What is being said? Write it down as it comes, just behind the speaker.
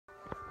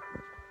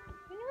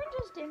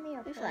Just give me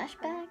a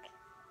flashback.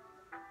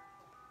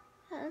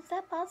 How is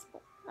that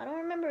possible? I don't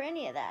remember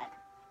any of that.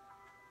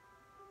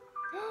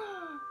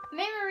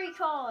 Memory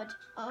card.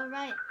 Oh,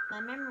 right,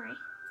 my memory.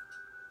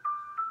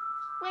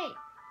 Wait,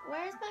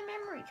 where's my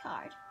memory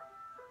card?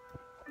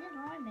 Yeah,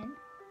 no, I'm in.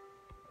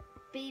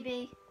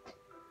 BB,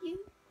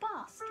 you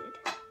bastard.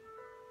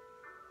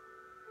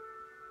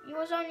 He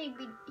was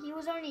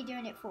only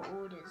doing it for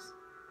orders.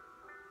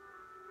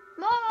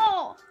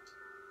 More!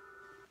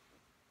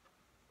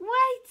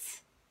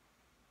 Wait!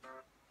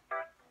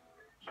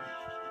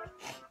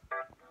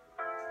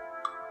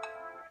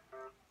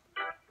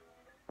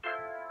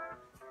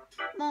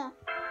 More.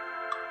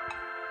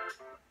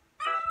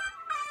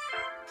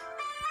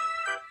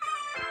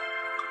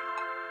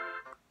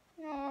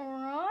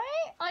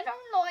 Alright. I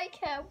don't like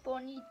how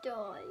Bonnie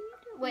died.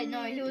 Wait,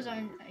 no, he was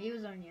only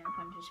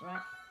unconscious,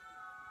 right?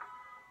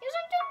 He was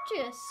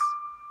unconscious.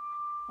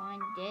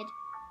 Fine, dead.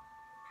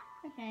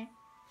 Okay.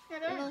 He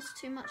lost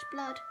too much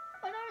blood.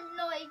 I don't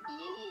like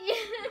you.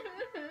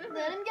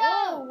 Let him go.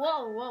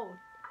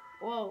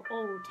 Oh,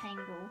 oh,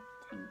 Tangle.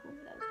 Tangle,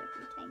 that was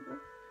definitely Tangle.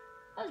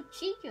 That was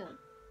Chica.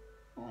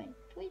 Oh wait,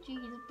 wait,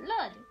 Chica's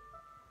blood.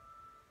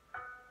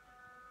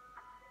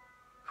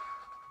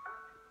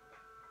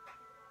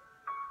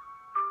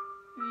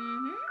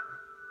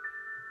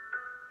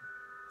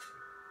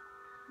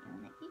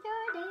 Don't let me go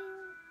down.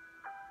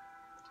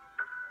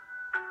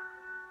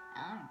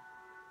 Oh.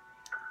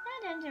 Now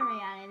down to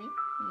reality.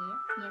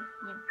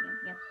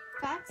 Yep.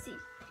 Foxy,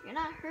 you're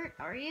not hurt,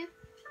 are you?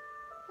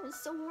 I was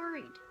so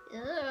worried.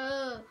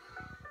 Ugh.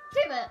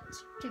 Too much.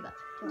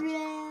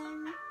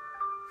 Run.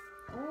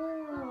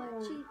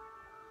 Oh,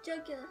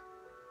 Chica.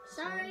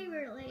 Sorry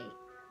we're late.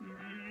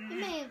 You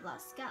may have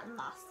gotten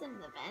lost in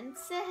the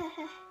vents.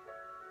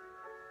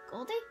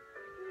 Goldie?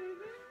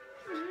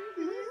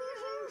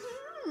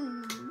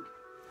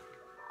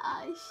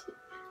 I ship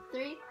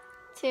 3,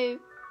 2,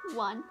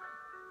 1.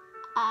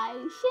 I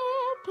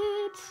ship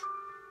it.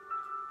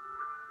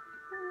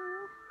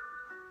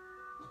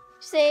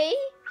 See?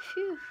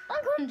 Phew.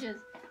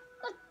 unconscious.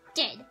 Not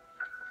dead.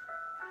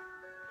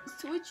 Is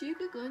Toy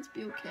Chica going to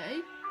be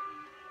okay?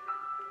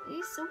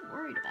 He's so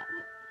worried about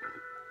it.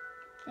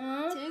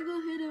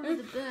 Tangle hit him with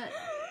a bat.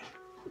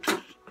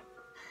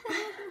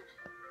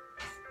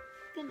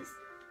 Goodness.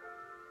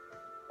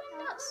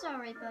 I'm not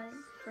sorry,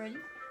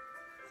 Freddy.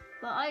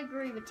 But I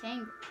agree with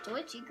Tangle.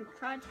 Toy Chica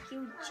tried to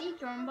kill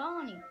Chica and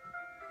Barney.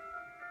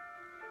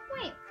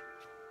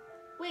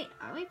 Wait,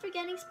 are we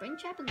forgetting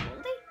Springtrap and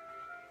Goldie?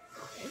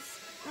 It's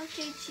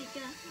okay,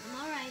 Chica. I'm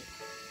alright.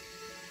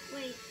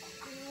 Wait,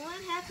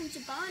 what happened to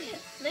Bonnie?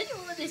 Little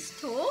one is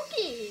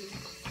talking.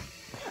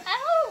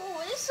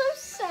 Ow, it's so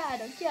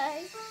sad,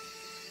 okay?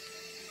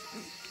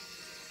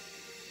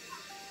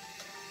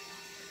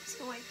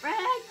 Toy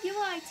Fred, you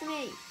lied to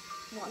me.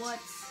 What?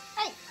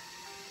 Hey.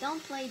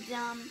 Don't play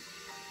dumb.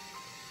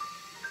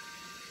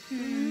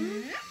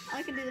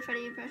 I can do the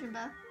Freddy impression,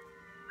 Beth.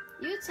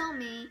 You told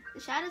me the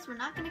shadows were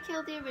not going to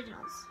kill the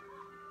originals.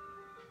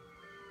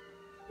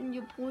 And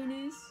your point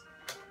is?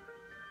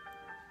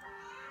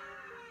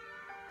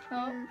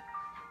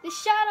 The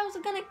shadows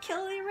are going to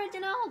kill the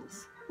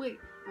originals. Wait,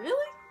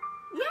 really?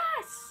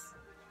 Yes!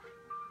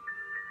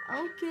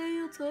 Okay,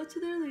 I'll talk to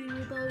their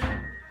leader about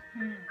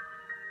it.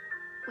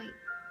 Wait,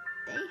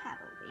 they have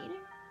a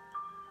leader?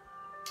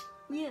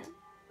 Yeah,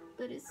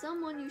 but it's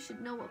someone you should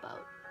know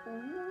about.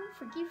 Oh,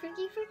 freaky.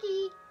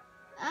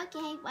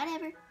 Okay,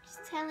 whatever.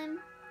 Just tell him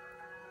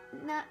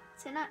not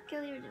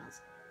kill the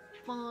originals.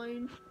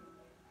 Fine.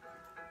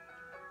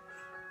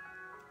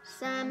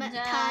 Some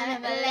kind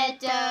of a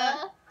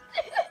letter.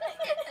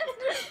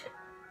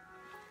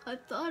 I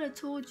thought I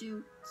told you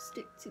to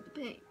stick to the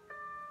pain.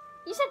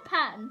 You said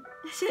pan.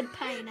 I said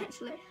pain,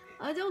 actually.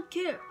 I don't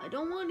care. I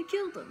don't want to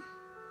kill them.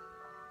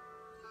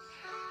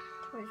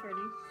 Toy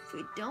Freddy. If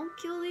we don't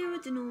kill the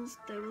originals,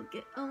 they will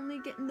only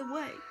get in the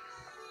way.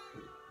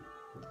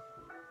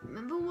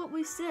 Remember what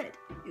we said.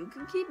 You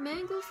can keep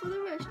Mango for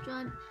the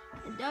restaurant,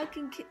 and I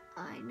can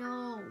I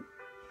know.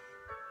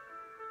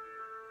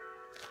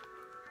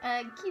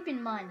 Keep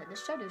in mind that the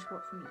shadows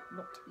work for me,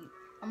 not you.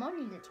 I'm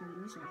only letting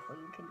you use them before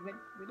you can get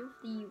rid of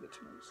the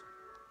originals.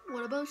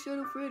 What about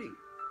Shadow Freddy?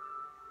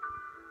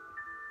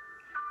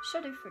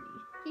 Shadow Freddy,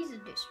 he's a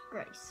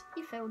disgrace.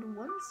 He failed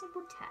one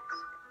simple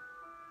task.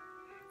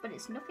 But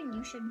it's nothing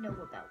you should know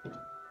about.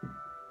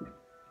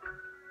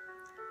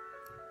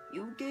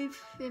 You gave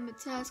him a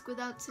task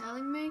without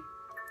telling me?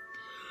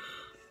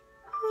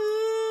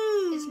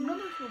 It's none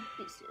of your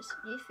business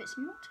if it's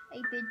not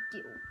a big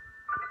deal.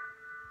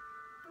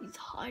 He's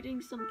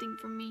hiding something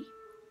from me.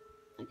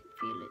 I can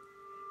feel it.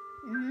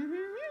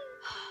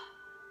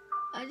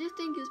 I just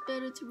think it's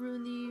better to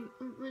ruin the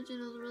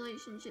original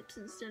relationships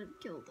instead of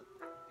kill them.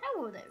 How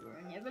will they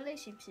ruin their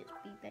relationships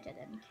be better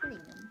than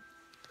killing them?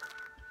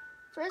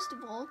 First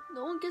of all,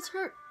 no one gets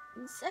hurt.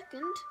 And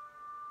second...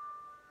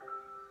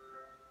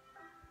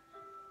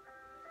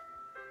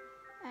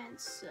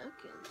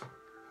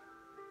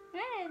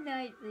 I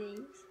like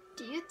these.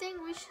 Do you think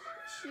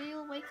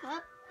she'll wake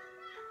up?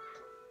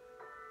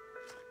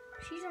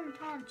 She's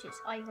unconscious.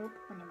 I hope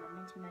when I'm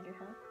meant to murder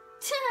her.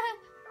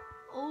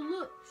 Oh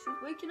look, she's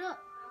waking up.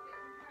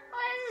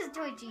 Oh, this is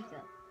Toy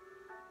Chica.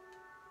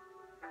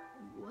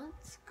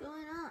 What's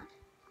going on?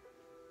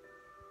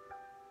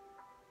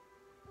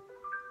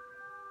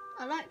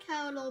 I like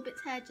how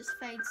Orbit's hair just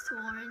fades to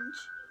orange.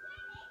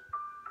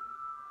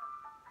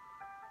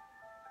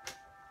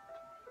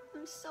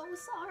 I'm so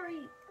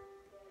sorry.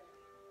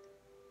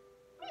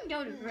 You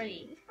go to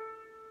Freddy.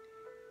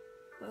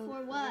 For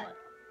what?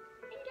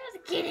 You guys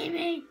are kidding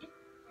me.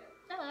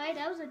 Alright,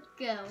 that was a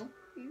go.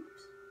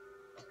 Oops.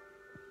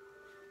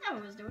 I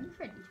was doing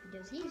Freddy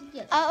because he's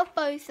yellow. Out of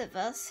both of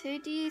us, who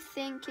do you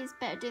think is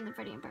better doing the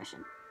Freddy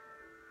impression?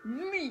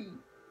 Me.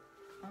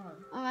 Oh.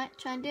 Alright,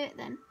 try and do it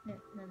then. No,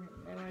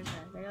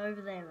 they're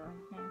over there right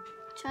now.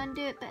 Try and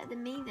do it better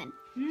than me then.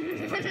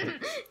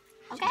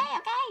 Okay.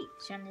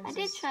 I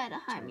did try to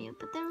harm you,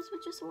 but those were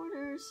just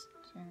orders.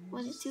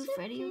 Was it too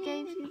Freddy who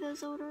gave you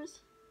those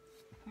orders?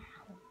 Ow,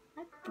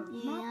 I broke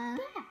my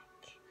back.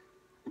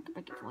 I can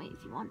break it for you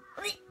if you want.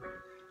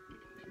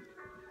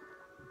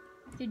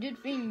 It's a good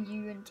thing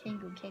you and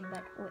Tangle came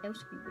back, or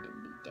else we wouldn't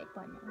be dead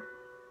by now.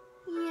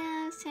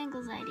 Yeah, it's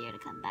Tangle's idea to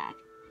come back.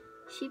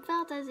 She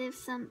felt as if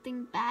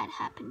something bad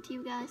happened to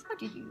you guys. How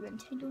did you and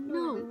Tangle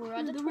know we were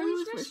at the Toys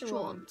Toys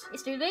restaurant?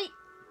 It's too late.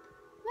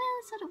 Well,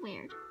 it's sort of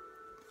weird.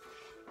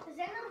 Does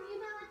anyone of you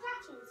know where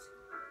Jack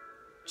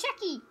is?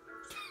 Chucky.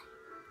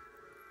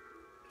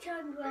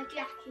 Tell me where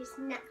Jack is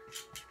now.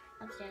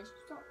 Upstairs.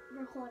 Stop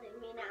recording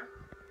me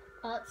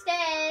now.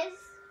 Upstairs.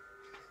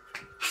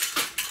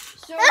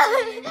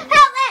 Sorry. Help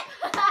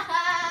it!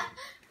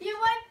 You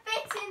won't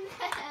fit in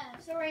there.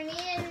 Sorry, me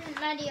and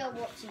Maddie are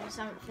watching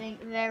something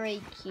very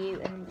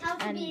cute and How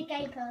to be a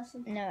gay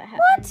person. no, it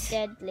happened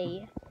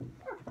deadly.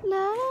 La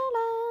la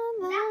la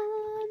la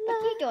la.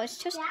 Okay, guys,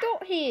 just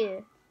got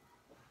here.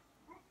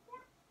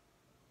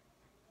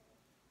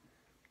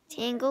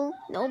 Tangle,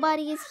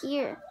 nobody is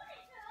here.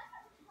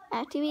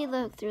 After we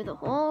looked through the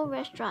whole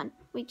restaurant,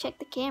 we checked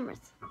the cameras.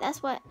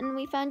 That's what, and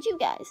we found you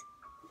guys.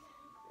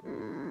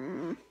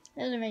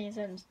 Doesn't make any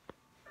sense.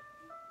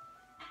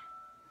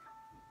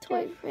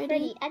 Toy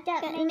Freddy, I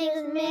got got my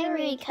Nick's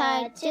memory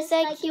card, just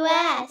like you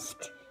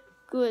asked.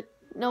 Good.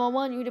 Now I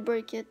want you to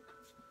break it.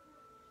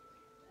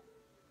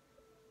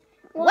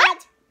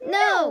 What?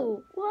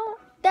 No! What?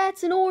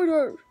 That's an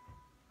order.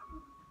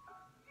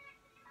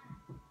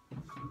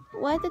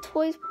 Why are the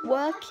toys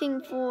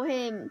working for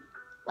him?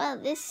 Well,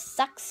 this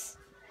sucks.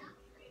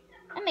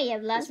 I may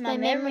have lost It's my my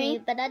memory,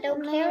 memory. but I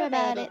don't Don't care worry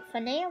about about it. For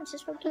now, I'm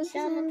just focused This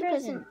on is the in the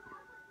present.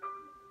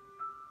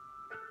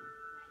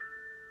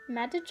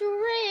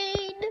 Mandatory.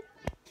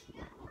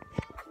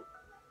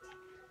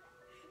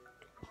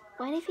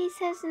 What if he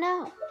says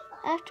no?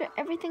 After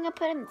everything I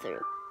put him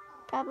through.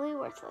 Probably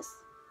worthless.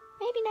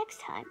 Maybe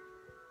next time.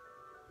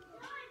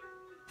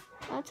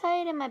 I'll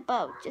tie it in my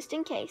bow, just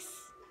in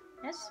case.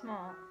 That's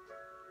smart.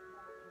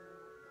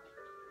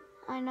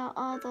 I know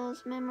all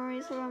those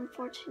memories are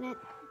unfortunate,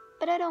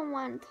 but I don't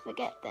want to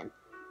forget them.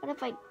 What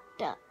if I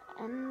don't?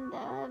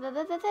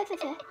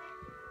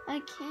 I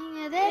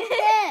can't. That's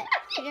it.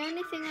 The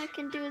only thing I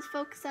can do is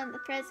focus on the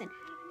present.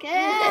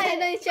 Okay,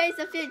 let's chase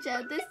the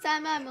future. This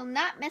time I will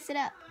not mess it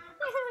up.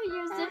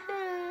 Use it.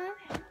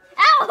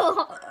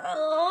 Ow!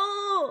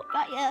 Oh,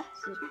 got ya.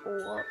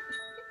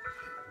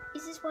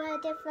 Is this why I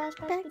did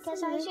flashbacks?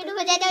 Because I That's should the have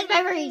way forget those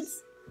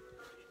memories.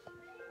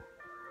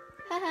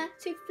 Haha,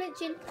 too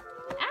flinching.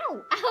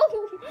 Ow!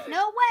 Ow!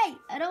 No way.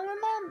 I don't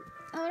remember.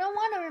 I don't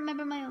want to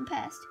remember my own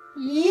past.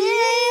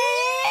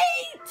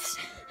 Yeet!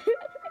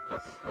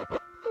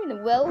 Who in the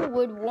world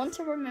would want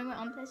to remember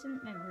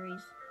unpleasant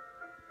memories?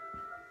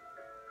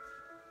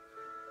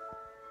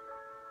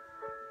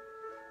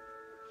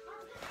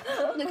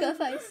 Look at her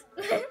face.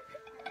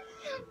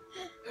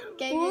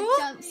 Gave you a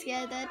jump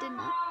scare there, didn't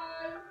I?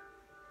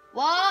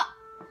 What?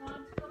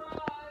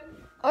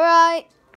 Alright.